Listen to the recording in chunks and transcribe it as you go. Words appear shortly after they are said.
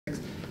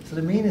So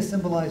the mean is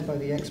symbolized by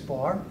the x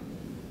bar.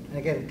 And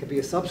again, it could be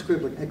a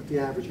subscript like the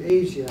average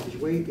age, the average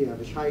weight, the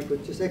average height,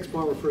 but just x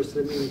bar refers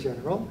to the mean in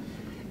general.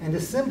 And the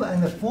symbol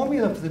and the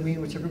formula for the mean,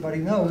 which everybody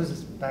knows,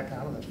 is back,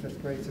 I don't know,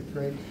 5th grade, 6th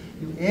grade.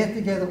 You add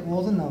together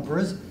all the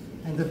numbers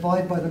and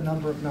divide by the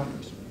number of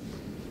numbers.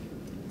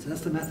 So that's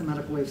the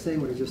mathematical way of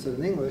saying what I just said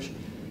in English.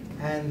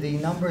 And the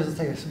numbers, let's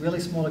take a really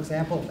small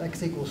example of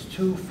x equals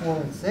 2, 4,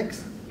 and 6.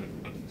 So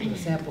the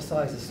sample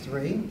size is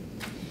 3.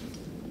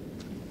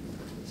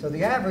 So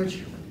the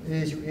average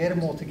is you add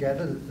them all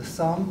together. The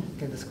sum,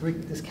 again,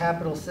 this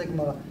capital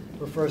sigma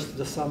refers to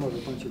the sum of a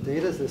bunch of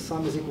data. So the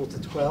sum is equal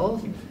to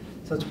 12.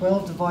 So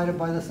 12 divided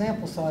by the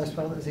sample size,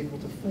 12 is equal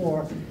to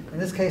 4. In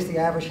this case, the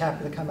average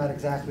happened to come out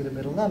exactly the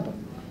middle number.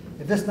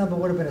 If this number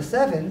would have been a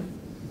 7,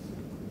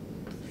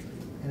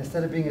 and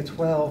instead of being a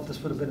 12,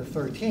 this would have been a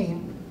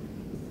 13,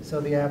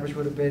 so the average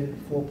would have been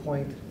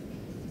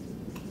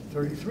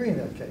 4.33 in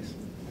that case,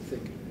 I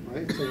think.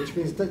 Right? So which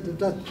means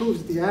that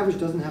proves that the average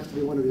doesn't have to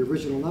be one of the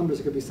original numbers.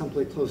 It could be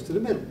someplace close to the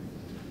middle.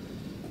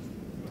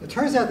 It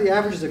turns out the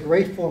average is a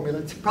great formula.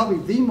 It's probably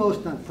the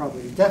most, not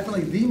probably,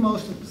 definitely the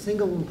most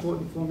single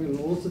important formula in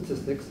all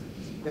statistics.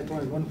 You have to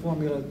learn one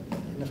formula,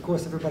 and of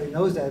course everybody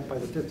knows that by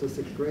the 5th or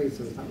 6th grade,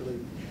 so it's not really,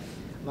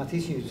 I'm not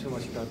teaching you too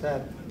much about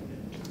that.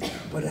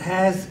 But it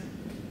has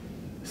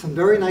some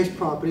very nice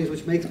properties,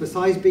 which makes,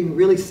 besides being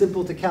really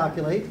simple to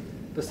calculate,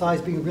 besides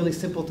being really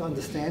simple to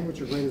understand, which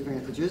are great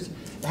advantages,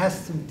 it has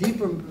some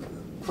deeper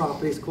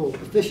properties called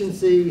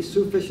efficiency,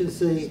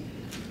 sufficiency.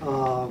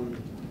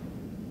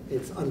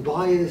 It's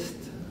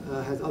unbiased,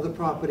 has other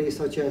properties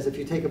such as if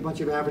you take a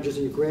bunch of averages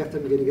and you graph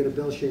them, you're going to get a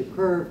bell-shaped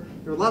curve.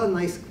 There are a lot of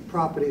nice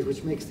properties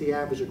which makes the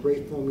average a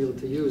great formula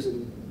to use,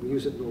 and we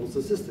use it in all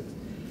statistics.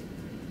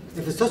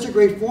 If it's such a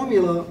great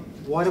formula,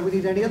 why do we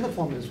need any other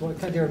formulas? Well,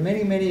 there are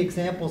many, many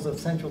examples of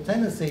central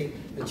tendency,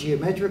 the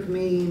geometric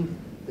mean,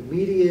 the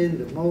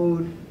median, the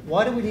mode.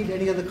 Why do we need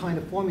any other kind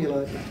of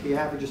formula if the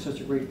average is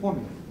such a great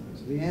formula?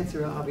 So the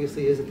answer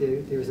obviously is that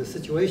there's a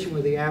situation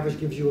where the average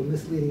gives you a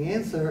misleading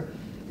answer,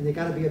 and there's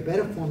got to be a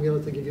better formula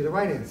to give you the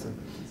right answer.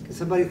 Can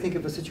somebody think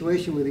of a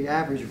situation where the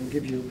average will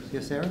give you,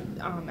 yes, Sarah?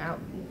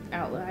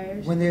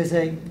 Outliers. When there's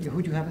a,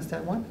 who do you have in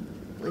stat 1?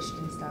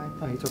 Liechtenstein.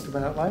 Oh, you talked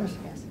about outliers?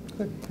 Yes.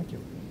 Good, thank you.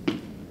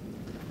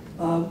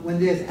 When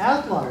there's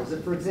outliers,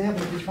 for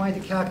example, if you're trying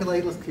to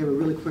calculate, let's give a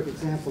really quick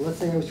example. Let's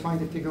say I was trying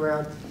to figure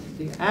out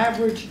the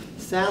average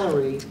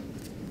salary,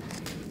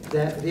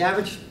 the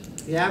average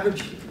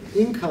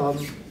income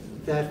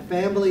that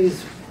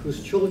families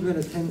whose children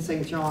attend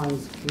St.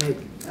 John's make.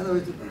 In other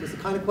words, it's the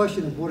kind of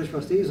question the Board of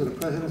Trustees or the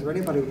presidents or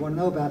anybody would want to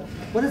know about.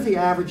 What is the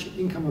average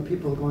income of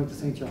people who are going to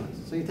St. John's?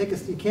 So you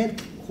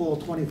can't call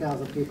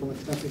 20,000 people and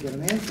expect to get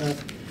an answer.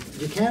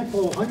 You can't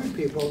call 100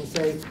 people and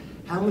say,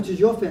 how much does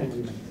your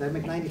family make? They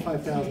make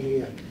 $95,000 a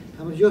year.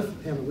 How much is your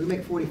family? We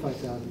make $45,000 a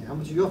year. How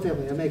much is your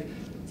family? I make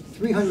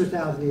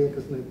 $300,000 a year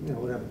because,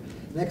 whatever.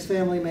 Next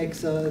family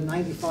makes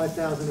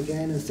 $95,000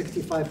 again, and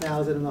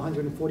 $65,000, and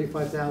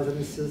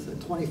 $145,000,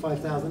 and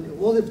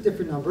 $25,000. All the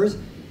different numbers.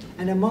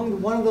 And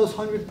among one of those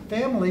 100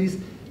 families,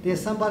 there's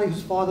somebody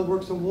whose father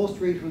works on Wall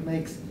Street who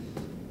makes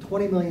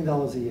 $20 million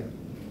a year.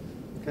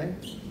 Okay?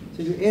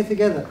 So you add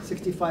together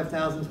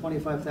 65,000,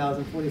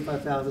 25,000,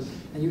 45,000,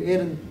 and you add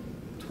in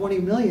 20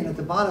 million at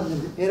the bottom,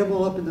 and add them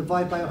all up and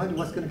divide by 100,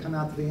 what's going to come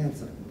out to the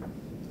answer?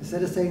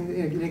 Instead of saying,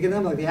 you get a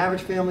number, like the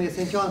average family at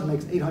St. John's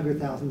makes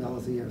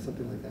 $800,000 a year, or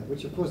something like that,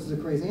 which of course is a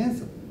crazy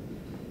answer.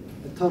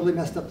 It totally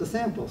messed up the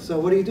sample. So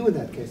what do you do in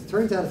that case? It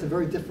turns out it's a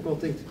very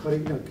difficult thing to put.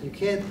 You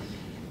can't,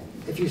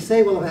 if you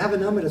say, well, if I have a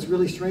number that's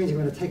really strange, I'm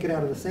going to take it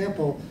out of the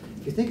sample.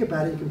 If you think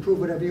about it, you can prove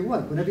whatever you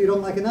want. Whenever you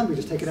don't like a number, you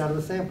just take it out of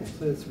the sample.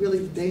 So it's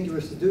really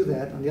dangerous to do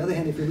that. On the other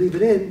hand, if you leave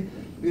it in,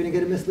 you're going to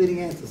get a misleading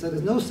answer. So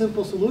there's no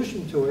simple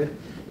solution to it.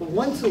 But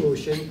one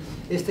solution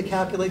is to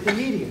calculate the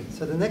median.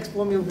 So the next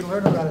formula we're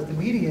going to learn about is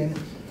the median.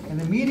 And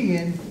the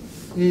median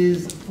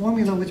is a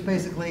formula which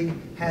basically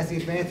has the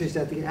advantage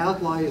that the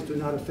outliers do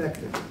not affect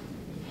it.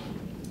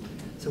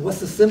 So what's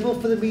the symbol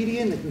for the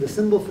median? The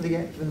symbol for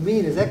the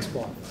mean is x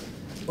bar.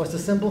 What's the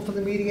symbol for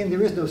the median?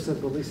 There is no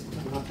symbol, at least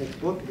not this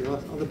book.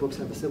 Other books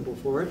have a symbol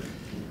for it.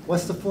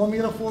 What's the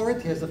formula for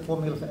it? Here's the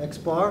formula for x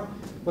bar.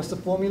 What's the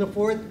formula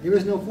for it? There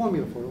is no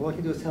formula for it. All I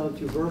can do is tell it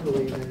to you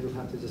verbally, and then you'll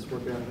have to just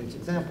work it out in each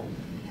example.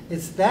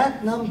 It's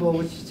that number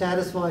which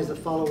satisfies the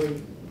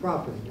following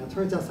property. Now, it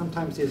turns out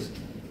sometimes there's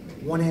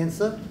one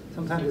answer,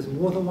 sometimes there's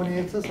more than one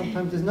answer,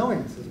 sometimes there's no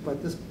answers,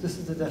 but this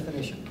is the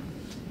definition.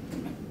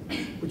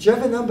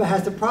 Whichever number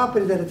has the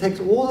property that it takes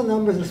all the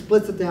numbers and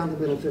splits it down the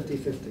middle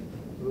 50-50.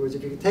 In other words,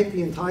 if you can take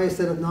the entire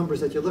set of numbers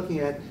that you're looking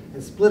at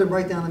and split them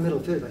right down the middle,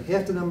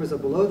 half the numbers are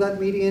below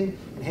that median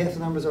and half the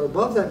numbers are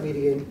above that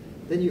median,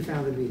 then you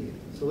found the median.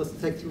 So let's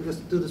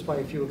do this by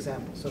a few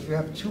examples. So if you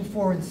have 2,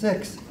 4, and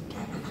 6,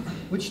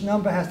 which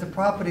number has the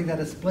property that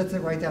it splits it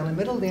right down the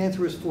middle? The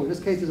answer is 4. In this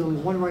case, there's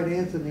only one right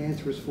answer, and the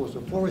answer is 4.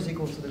 So 4 is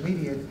equal to the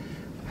median.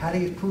 How do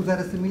you prove that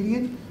it's the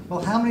median?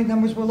 Well, how many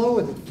numbers were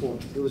lower than 4?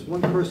 There was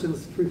one person,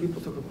 3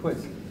 people took a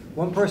quiz.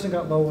 One person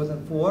got lower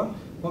than 4.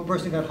 One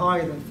person got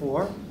higher than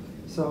 4.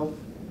 So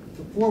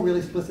 4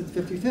 really splits it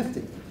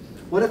 50-50.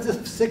 What if the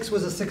 6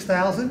 was a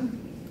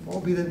 6,000? What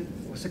would be the,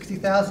 or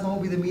 60,000, what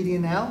would be the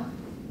median now?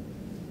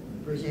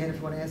 Raise your hand if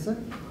you want to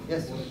answer.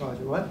 Yes,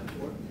 Roger, what?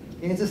 4.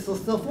 The answer is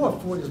still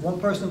 4. 4. There's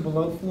one person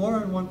below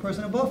 4 and one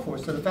person above 4.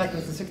 So the fact that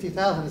it's a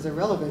 60,000 is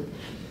irrelevant.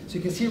 So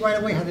you can see right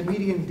away how the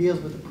median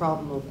deals with the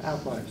problem of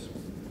outliers.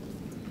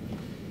 I'm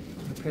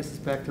going to pass this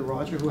back to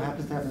Roger, who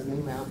happens to have his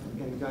name out.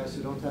 Again, guys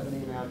who don't have a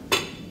name out,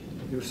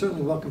 you're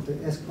certainly welcome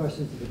to ask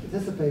questions to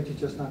participate. You're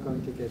just not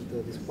going to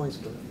get these points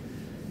for it.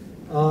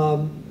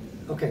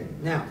 Okay,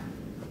 now,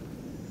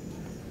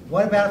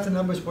 what about if the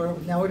numbers were,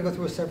 now we're going to go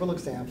through several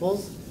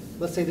examples.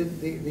 Let's say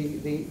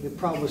the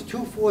problem was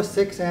 2, 4,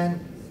 6, and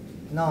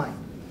 9.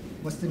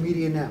 What's the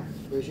median now?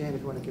 Raise your hand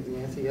if you want to give the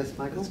answer. Yes,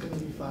 Michael? It's going to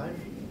be 5.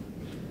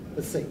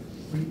 Let's see.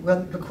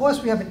 Well,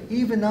 because we have an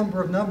even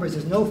number of numbers,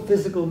 there's no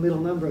physical middle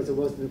number as it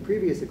was in the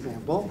previous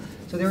example.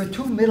 So there are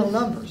 2 middle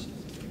numbers.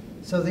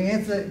 So the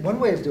answer, one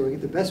way of doing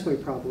it, the best way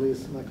probably,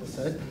 as Michael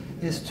said,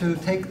 is to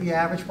take the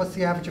average. What's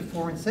the average of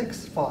 4 and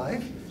 6?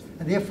 5.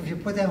 And therefore, if you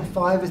put down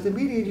 5 as the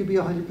median, you'd be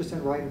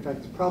 100% right. In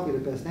fact, it's probably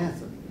the best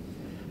answer.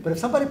 But if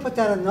somebody put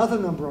down another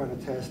number on a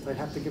test, I'd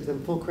have to give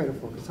them full credit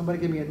for it. Because somebody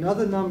give me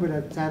another number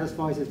that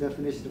satisfies the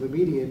definition of a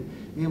median,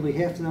 namely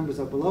half the numbers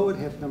are below it,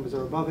 half the numbers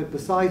are above it,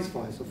 besides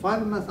 5. So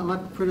 5, I'm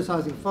not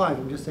criticizing 5.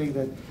 I'm just saying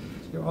that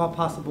there are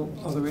possible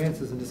other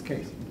answers in this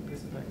case.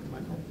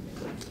 Michael?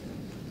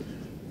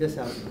 Yes,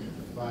 Alex?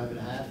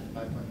 5.5,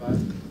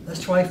 5.5.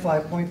 Let's try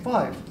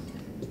 5.5.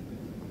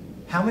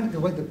 How many?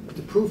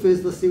 The proof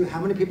is, let's see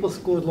how many people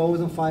scored lower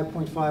than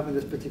 5.5 in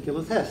this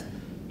particular test.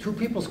 2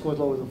 people scored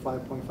lower than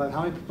 5.5.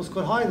 How many people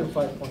scored higher than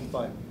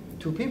 5.5?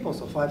 2 people,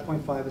 so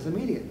 5.5 is a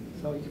median.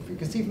 So you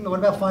can see from what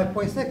about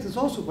 5.6? It's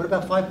also, what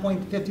about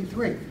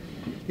 5.53?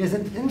 There's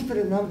an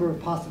infinite number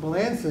of possible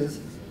answers.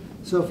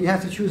 So if you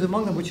have to choose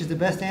among them, which is the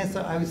best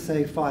answer, I would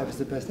say 5 is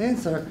the best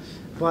answer.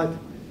 But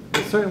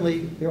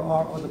certainly there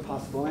are other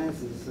possible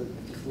answers. It's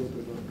just a little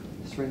bit of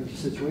a strange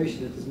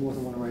situation if there's more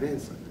than one right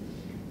answer.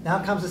 Now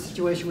comes a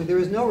situation where there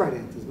is no right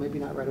answers. Maybe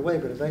not right away,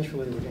 but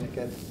eventually we're going to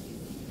get.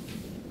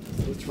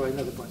 Let's try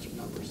another bunch of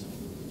numbers.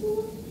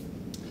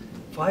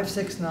 5,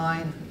 6,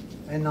 9,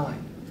 and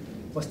 9.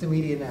 What's the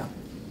median now?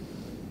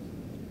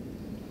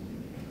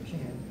 Raise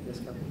your hand. Yes,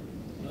 Kevin?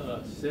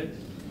 6.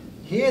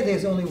 Here,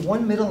 there's only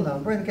one middle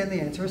number, and again,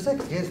 the answer is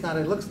 6. Here, it's not.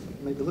 It looks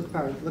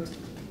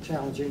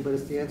challenging, but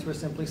the answer is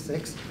simply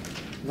 6,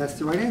 and that's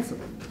the right answer.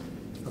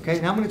 Okay.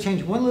 Now I'm going to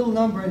change one little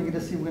number, and you're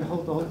going to see we're going to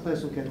hold the whole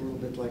class will get a little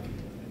bit like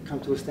come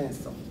to a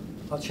standstill.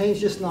 I'll change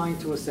this 9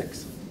 to a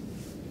 6.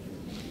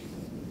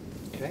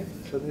 Okay,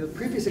 so in the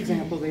previous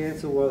example, the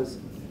answer was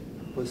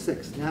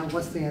 6. Now,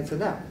 what's the answer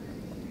now?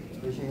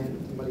 Raise your hand.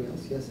 Somebody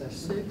else? Yes, Ash?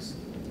 6.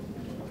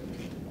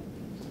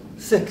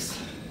 6.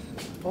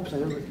 Oops, I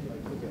didn't. You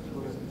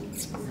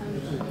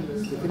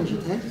finish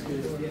at 10?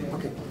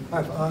 Okay.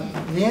 All right.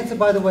 The answer,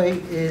 by the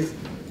way, is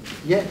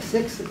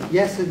 6,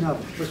 yes, and no.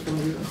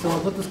 So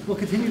we'll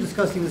continue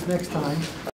discussing this next time.